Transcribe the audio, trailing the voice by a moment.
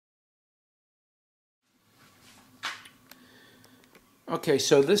Okay,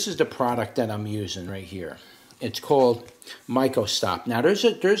 so this is the product that I'm using right here. It's called Mycostop. Now there's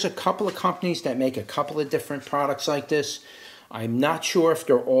a couple of companies that make a couple of different products like this. I'm not sure if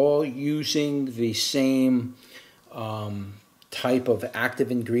they're all using the same type of active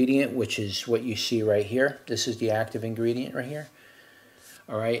ingredient, which is what you see right here. This is the active ingredient right here.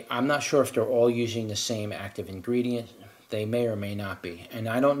 All right, I'm not sure if they're all using the same active ingredient. They may or may not be. And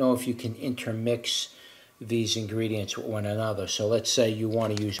I don't know if you can intermix these ingredients with one another. So let's say you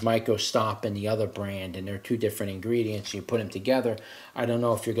want to use Mycostop and the other brand, and they're two different ingredients. You put them together. I don't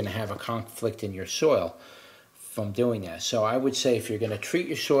know if you're going to have a conflict in your soil from doing that. So I would say if you're going to treat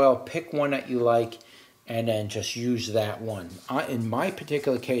your soil, pick one that you like, and then just use that one. In my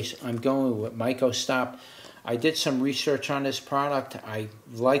particular case, I'm going with Mycostop. I did some research on this product. I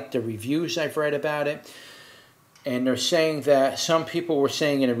like the reviews I've read about it. And they're saying that some people were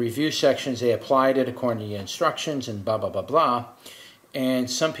saying in the review sections they applied it according to the instructions and blah, blah, blah, blah. And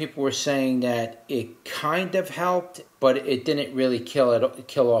some people were saying that it kind of helped, but it didn't really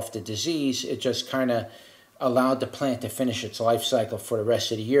kill off the disease. It just kind of allowed the plant to finish its life cycle for the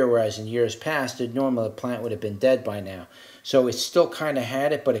rest of the year, whereas in years past, the normal plant would have been dead by now. So it still kind of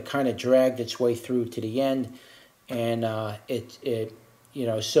had it, but it kind of dragged its way through to the end, and it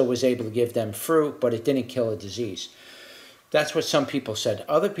still was able to give them fruit, but it didn't kill a disease. That's what some people said.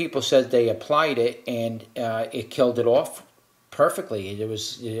 Other people said they applied it and it killed it off perfectly.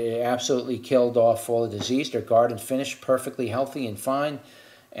 It absolutely killed off all the disease. Their garden finished perfectly healthy and fine,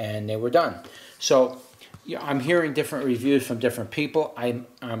 and they were done. So I'm hearing different reviews from different people.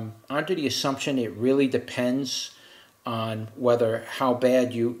 I'm under the assumption it really depends on how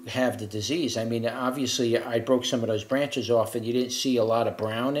bad you have the disease. I mean, obviously I broke some of those branches off and you didn't see a lot of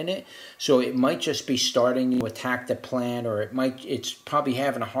brown in it. So it might just be starting to attack the plant, or it's probably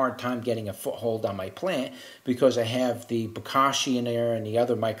having a hard time getting a foothold on my plant because I have the Bokashi in there and the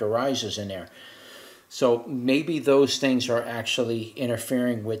other mycorrhizas in there. So maybe those things are actually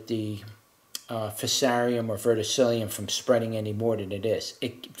interfering with the Fusarium or Verticillium from spreading any more than it is.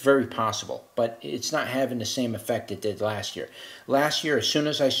 It's very possible, but it's not having the same effect it did last year. Last year, as soon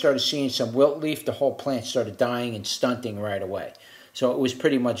as I started seeing some wilt leaf, the whole plant started dying and stunting right away. So it was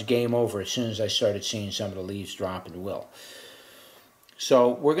pretty much game over as soon as I started seeing some of the leaves drop and wilt. So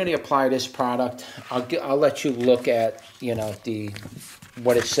we're going to apply this product. I'll let you look at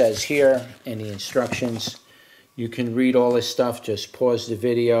what it says here in the instructions. You can read all this stuff. Just pause the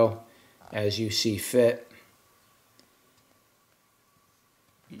video as you see fit,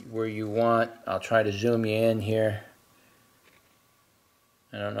 where you want. I'll try to zoom you in here.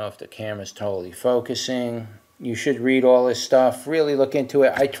 I don't know if the camera's totally focusing. You should read all this stuff, really look into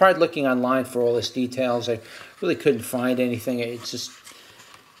it. I tried looking online for all this details. I really couldn't find anything. It's just,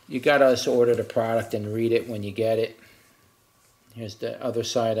 you got to order the product and read it when you get it. Here's the other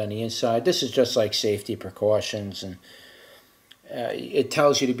side on the inside. This is just like safety precautions, and it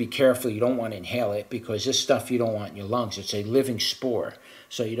tells you to be careful. You don't want to inhale it because this stuff you don't want in your lungs. It's a living spore,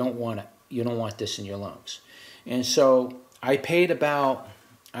 so you don't want this in your lungs. And so I paid about,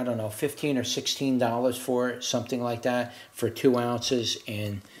 I don't know, $15 or $16 for it, something like that, for 2 ounces,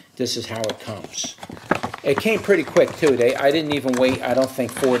 and this is how it comes. It came pretty quick too. I didn't even wait, I don't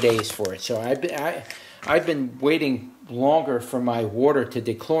think, 4 days for it. So I've been waiting longer for my water to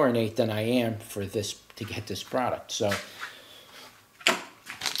dechlorinate than I am for this to get this product. So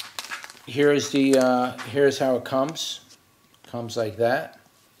here's how it comes. It comes like that.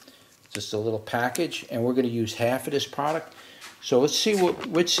 Just a little package, and we're going to use half of this product. So let's see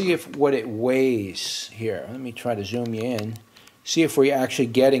what it weighs here. Let me try to zoom you in. See if we're actually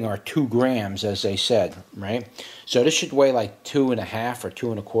getting our 2 grams, as they said, right? So this should weigh like 2.5 or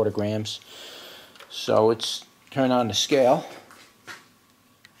 2.25 grams. So let's turn on the scale.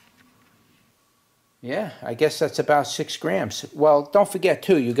 Yeah, I guess that's about 6 grams. Well, don't forget,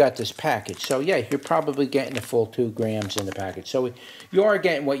 too, you got this package. So, yeah, you're probably getting the full 2 grams in the package. So you are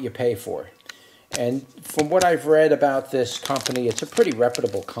getting what you pay for. And from what I've read about this company, it's a pretty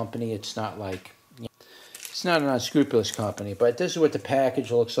reputable company. It's not like, it's not an unscrupulous company. But this is what the package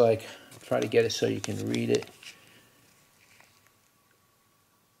looks like. I'll try to get it so you can read it.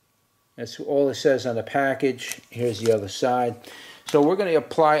 That's all it says on the package. Here's the other side. So we're going to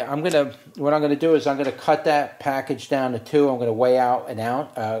apply, what I'm going to do is I'm going to cut that package down to 2. I'm going to weigh out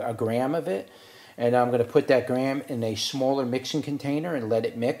a gram of it. And I'm going to put that gram in a smaller mixing container and let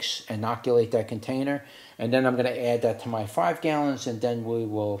it mix, inoculate that container. And then I'm going to add that to my 5 gallons, and then we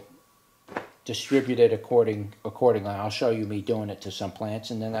will distribute it accordingly. I'll show you me doing it to some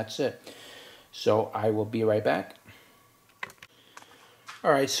plants, and then that's it. So I will be right back.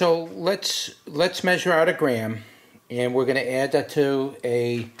 All right, so let's measure out a gram. And we're going to add that to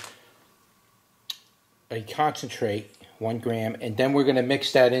a concentrate, 1 gram, and then we're going to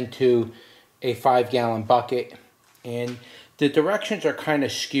mix that into a 5-gallon bucket. And the directions are kind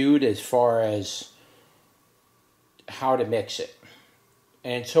of skewed as far as how to mix it.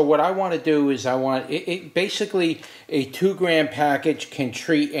 And so what I want to do is basically a 2-gram package can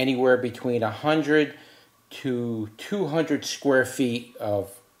treat anywhere between 100 to 200 square feet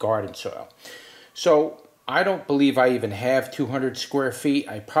of garden soil. So I don't believe I even have 200 square feet.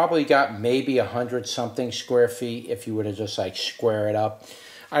 I probably got maybe 100 something square feet if you were to just like square it up.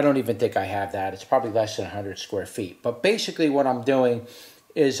 I don't even think I have that. It's probably less than 100 square feet. But basically what I'm doing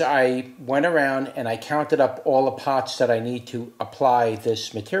is I went around and I counted up all the pots that I need to apply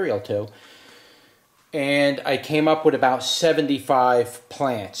this material to. And I came up with about 75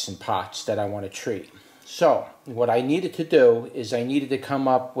 plants and pots that I want to treat. So what I needed to do is I needed to come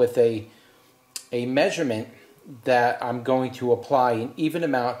up with a measurement that I'm going to apply an even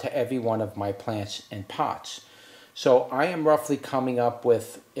amount to every one of my plants and pots. So I am roughly coming up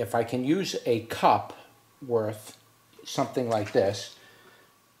with, if I can use a cup worth, something like this,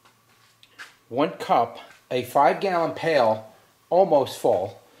 1 cup, a 5-gallon pail, almost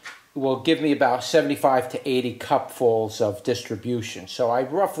full, will give me about 75 to 80 cupfuls of distribution. So I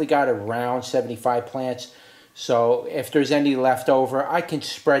roughly got around 75 plants. So if there's any left over, I can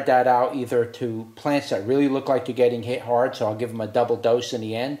spread that out either to plants that really look like they're getting hit hard, so I'll give them a double dose in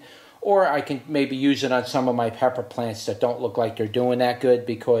the end, or I can maybe use it on some of my pepper plants that don't look like they're doing that good,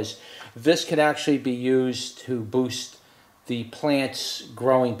 because this can actually be used to boost the plant's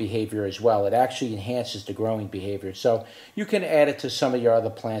growing behavior as well. It actually enhances the growing behavior. So you can add it to some of your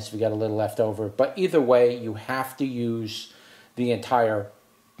other plants if you got a little left over. But either way, you have to use the entire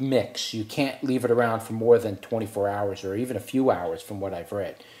mix. You can't leave it around for more than 24 hours or even a few hours from what I've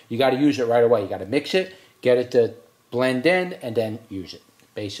read. You got to use it right away. You got to mix it, get it to blend in, and then use it.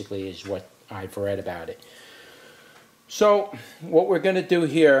 Basically is what I've read about it. So what we're going to do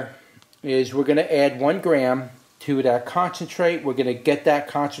here is we're going to add 1 gram to that concentrate. We're going to get that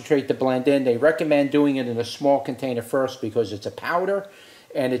concentrate to blend in. They recommend doing it in a small container first because it's a powder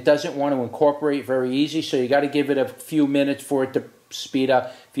and it doesn't want to incorporate very easy, so you got to give it a few minutes for it to speed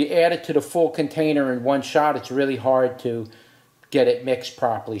up. If you add it to the full container in one shot, it's really hard to get it mixed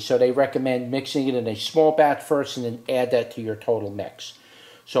properly. So they recommend mixing it in a small batch first and then add that to your total mix.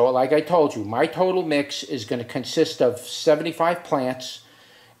 So like I told you, my total mix is going to consist of 75 plants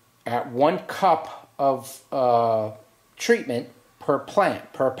at 1 cup of treatment per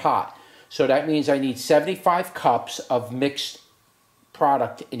plant, per pot. So that means I need 75 cups of mixed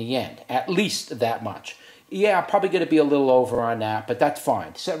product in the end, at least that much. Yeah, I'm probably going to be a little over on that, but that's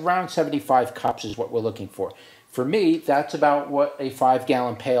fine. So around 75 cups is what we're looking for. For me, that's about what a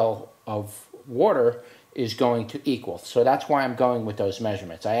 5-gallon pail of water is going to equal. So that's why I'm going with those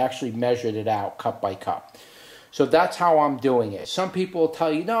measurements. I actually measured it out cup by cup. So that's how I'm doing it. Some people will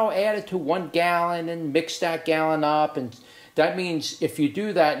tell you, no, add it to 1 gallon and mix that gallon up. And that means if you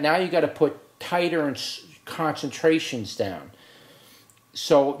do that, now you got to put tighter concentrations down.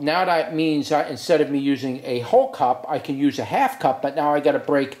 So now that means instead of me using a whole cup, I can use a half cup, but now I got to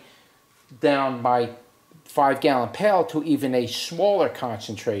break down my 5-gallon pail to even a smaller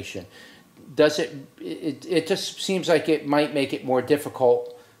concentration. It just seems like it might make it more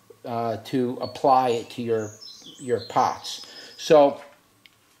difficult to apply it to your pots. So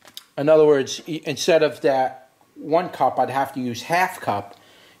in other words, instead of that 1 cup, I'd have to use half cup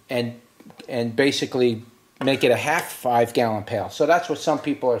and basically make it a half 5-gallon pail. So that's what some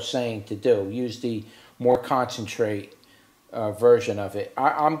people are saying to do. Use the more concentrate version of it.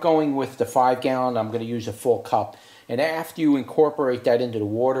 I'm going with the 5-gallon. I'm going to use a full cup. And after you incorporate that into the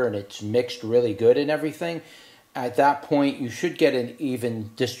water and it's mixed really good and everything, at that point you should get an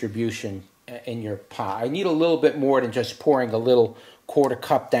even distribution in your pot. I need a little bit more than just pouring a little 1/4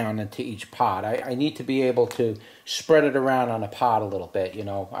 cup down into each pot. I need to be able to spread it around on a pot a little bit. You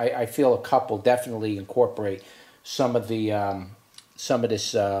know, I feel a cup will definitely incorporate some of the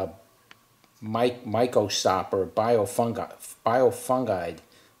this Mycostop or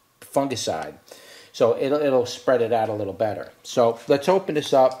fungicide. So it'll spread it out a little better. So let's open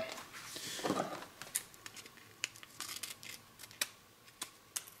this up.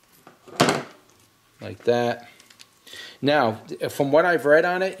 Like that. Now, from what I've read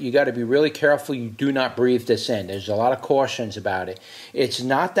on it, you got to be really careful you do not breathe this in. There's a lot of cautions about it. It's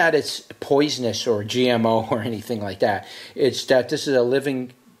not that it's poisonous or GMO or anything like that. It's that this is a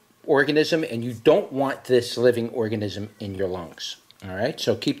living organism and you don't want this living organism in your lungs. All right,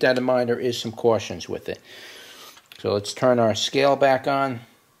 so keep that in mind. There is some cautions with it. So let's turn our scale back on.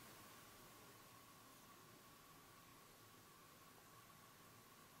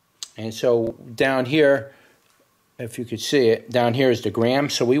 And so down here, if you could see it, down here is the gram,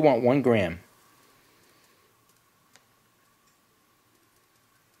 so we want 1 gram.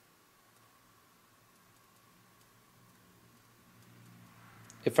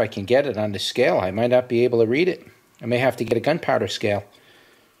 If I can get it on the scale, I might not be able to read it. I may have to get a gunpowder scale.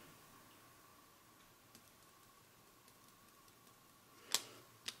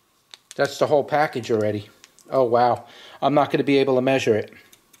 That's the whole package already. Oh wow, I'm not going to be able to measure it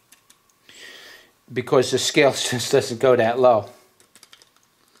because the scale just doesn't go that low.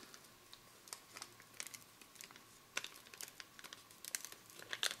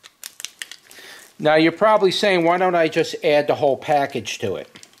 Now you're probably saying, why don't I just add the whole package to it?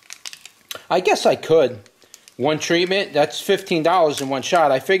 I guess I could. 1 treatment, that's $15 in 1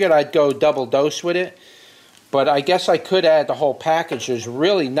 shot. I figured I'd go double dose with it, but I guess I could add the whole package. There's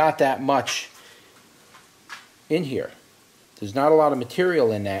really not that much in here. There's not a lot of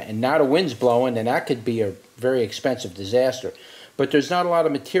material in that, and now the wind's blowing, and that could be a very expensive disaster. But there's not a lot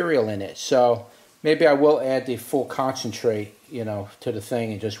of material in it, so maybe I will add the full concentrate, you know, to the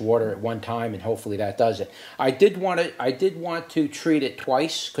thing and just water it 1 time, and hopefully that does it. I did want to treat it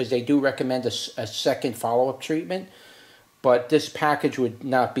twice because they do recommend a second follow-up treatment, but this package would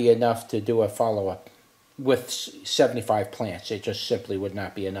not be enough to do a follow-up with 75 plants. It just simply would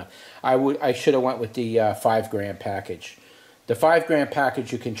not be enough. I should have went with the 5 gram package. The 5 gram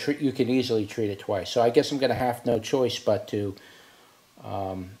package, you can easily treat it twice. So I guess I'm going to have no choice but to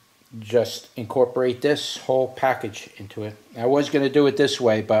just incorporate this whole package into it. I was going to do it this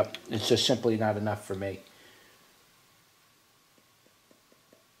way, but it's just simply not enough for me.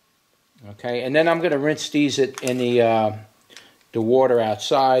 Okay, and then I'm going to rinse these in the water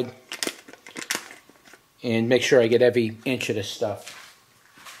outside and make sure I get every inch of this stuff.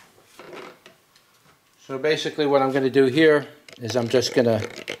 So basically what I'm going to do here is I'm just going to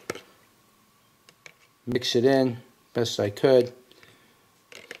mix it in best I could.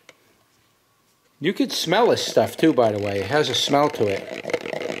 You could smell this stuff too, by the way. It has a smell to it.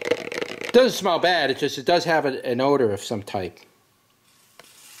 It doesn't smell bad, it does have an odor of some type.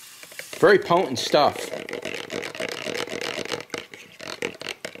 Very potent stuff.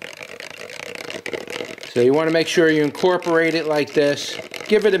 So you want to make sure you incorporate it like this.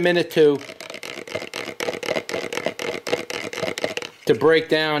 Give it a minute to break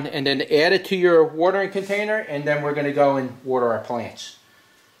down, and then add it to your watering container, and then we're going to go and water our plants.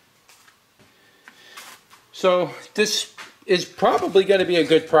 So this is probably going to be a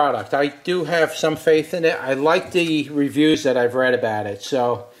good product. I do have some faith in it. I like the reviews that I've read about it,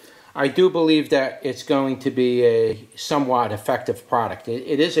 so I do believe that it's going to be a somewhat effective product.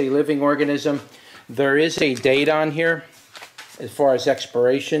 It is a living organism. There is a date on here as far as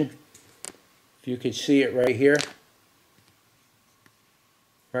expiration. If you can see it right here.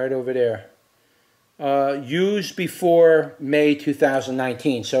 Right over there. Used before May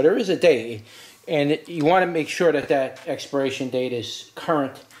 2019. So there is a date. And you want to make sure that that expiration date is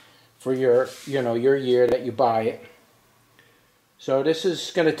current for your year that you buy it. So this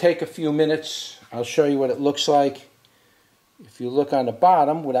is going to take a few minutes. I'll show you what it looks like. If you look on the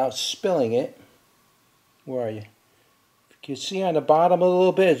bottom without spilling it, where are you? You can see on the bottom a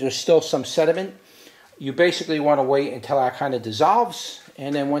little bit, there's still some sediment. You basically want to wait until that kind of dissolves.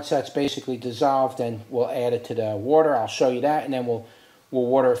 And then once that's basically dissolved, then we'll add it to the water. I'll show you that, and then we'll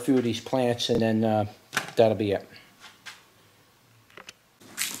water a few of these plants, and then that'll be it.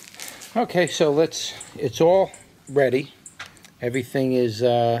 Okay, so it's all ready. Everything is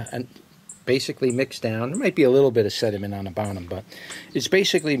basically mixed down. There might be a little bit of sediment on the bottom, but it's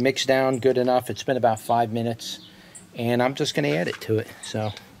basically mixed down good enough. It's been about 5 minutes, and I'm just going to add it to it.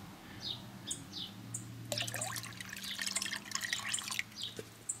 So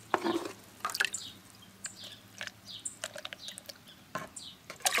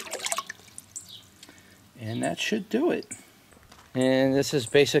and that should do it. And this is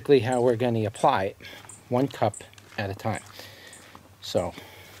basically how we're going to apply it, 1 cup at a time. So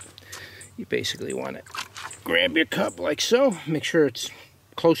you basically want to grab your cup like so. Make sure it's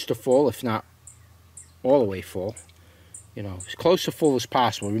close to full, if not all the way full. You know, as close to full as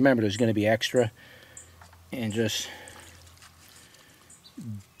possible. Remember, there's going to be extra. And just,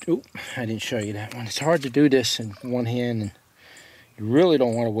 oop, I didn't show you that one. It's hard to do this in one hand, and you really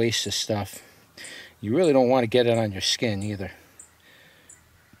don't want to waste this stuff. You really don't want to get it on your skin either.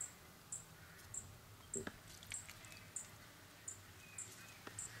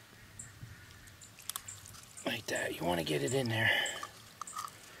 Like that. You want to get it in there.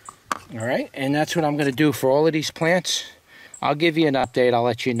 Alright, and that's what I'm going to do for all of these plants. I'll give you an update. I'll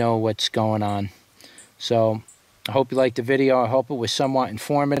let you know what's going on. So, I hope you liked the video. I hope it was somewhat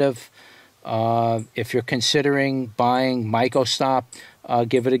informative. If you're considering buying Mycostop,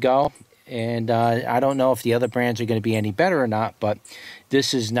 give it a go. And I don't know if the other brands are going to be any better or not, but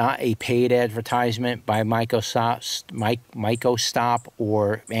this is not a paid advertisement by Mycostop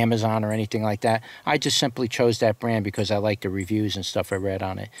or Amazon or anything like that. I just simply chose that brand because I like the reviews and stuff I read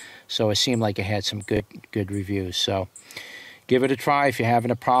on it. So it seemed like it had some good reviews. So give it a try if you're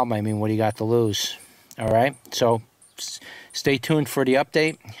having a problem. I mean, what do you got to lose? All right. So stay tuned for the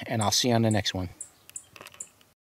update, and I'll see you on the next one.